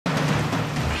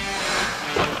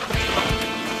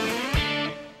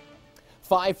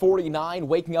5:49,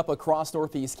 waking up across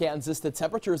northeast Kansas. The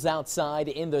temperatures outside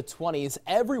in the 20s.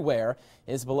 Everywhere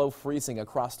is below freezing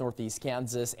across northeast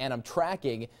Kansas, and I'm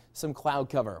tracking some cloud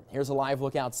cover. Here's a live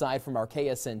look outside from our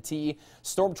KSNT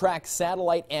Storm Track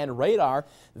satellite and radar.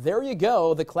 There you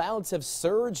go. The clouds have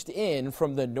surged in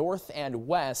from the north and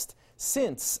west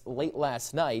since late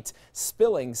last night,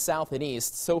 spilling south and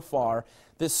east so far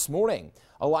this morning.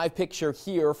 A live picture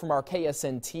here from our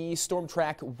KSNT Storm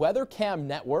Track Weather Cam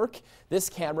network. This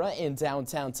camera in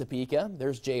downtown Topeka.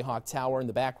 There's Jayhawk Tower in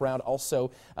the background. Also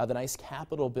the nice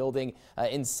Capitol building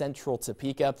in central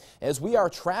Topeka. As we are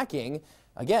tracking,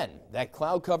 again, that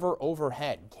cloud cover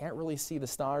overhead. Can't really see the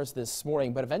stars this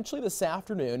morning, but eventually this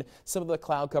afternoon, some of the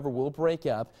cloud cover will break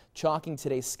up, chalking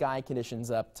today's sky conditions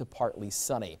up to partly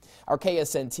sunny. Our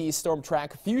KSNT Storm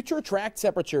Track future track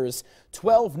temperatures,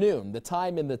 12 noon, the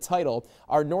time in the title.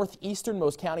 Our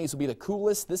northeasternmost counties will be the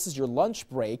coolest. This is your lunch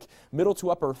break, middle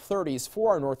to upper 30s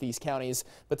for our northeast counties,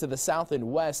 but to the south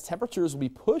and west, temperatures will be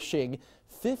pushing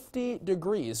 50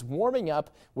 degrees, warming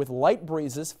up with light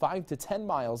breezes 5 to 10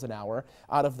 miles an hour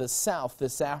out of the south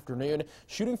this afternoon,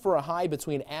 shooting for a high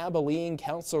between Abilene,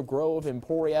 Council Grove,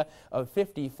 Emporia of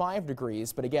 55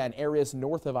 degrees. But again, areas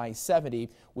north of I-70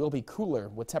 will be cooler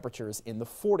with temperatures in the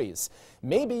 40s.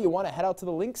 Maybe you want to head out to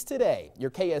the links today.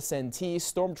 Your KSNT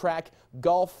Storm Track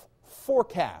Golf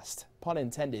forecast. Pun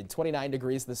intended. 29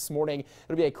 degrees this morning.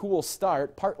 It'll be a cool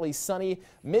start. Partly sunny.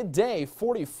 Midday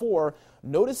 44.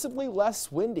 Noticeably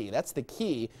less windy. That's the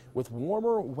key with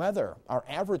warmer weather. Our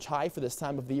average high for this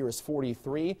time of the year is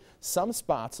 43. Some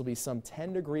spots will be some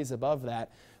 10 degrees above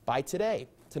that by today.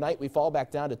 Tonight we fall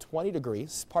back down to 20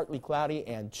 degrees, partly cloudy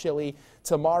and chilly.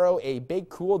 Tomorrow a big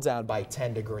cool down by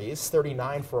 10 degrees,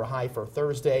 39 for a high for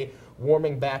Thursday,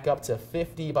 warming back up to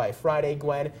 50 by Friday,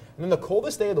 Gwen. And then the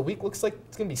coldest day of the week looks like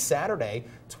it's going to be Saturday,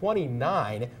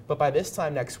 29, but by this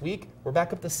time next week we're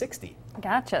back up to 60.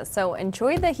 Gotcha. So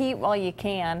enjoy the heat while you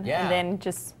can, and then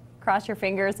just cross your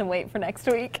fingers and wait for next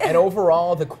week. And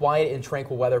overall, the quiet and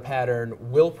tranquil weather pattern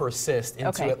will persist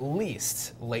into at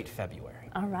least late February.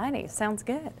 All righty, sounds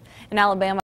good. In Alabama,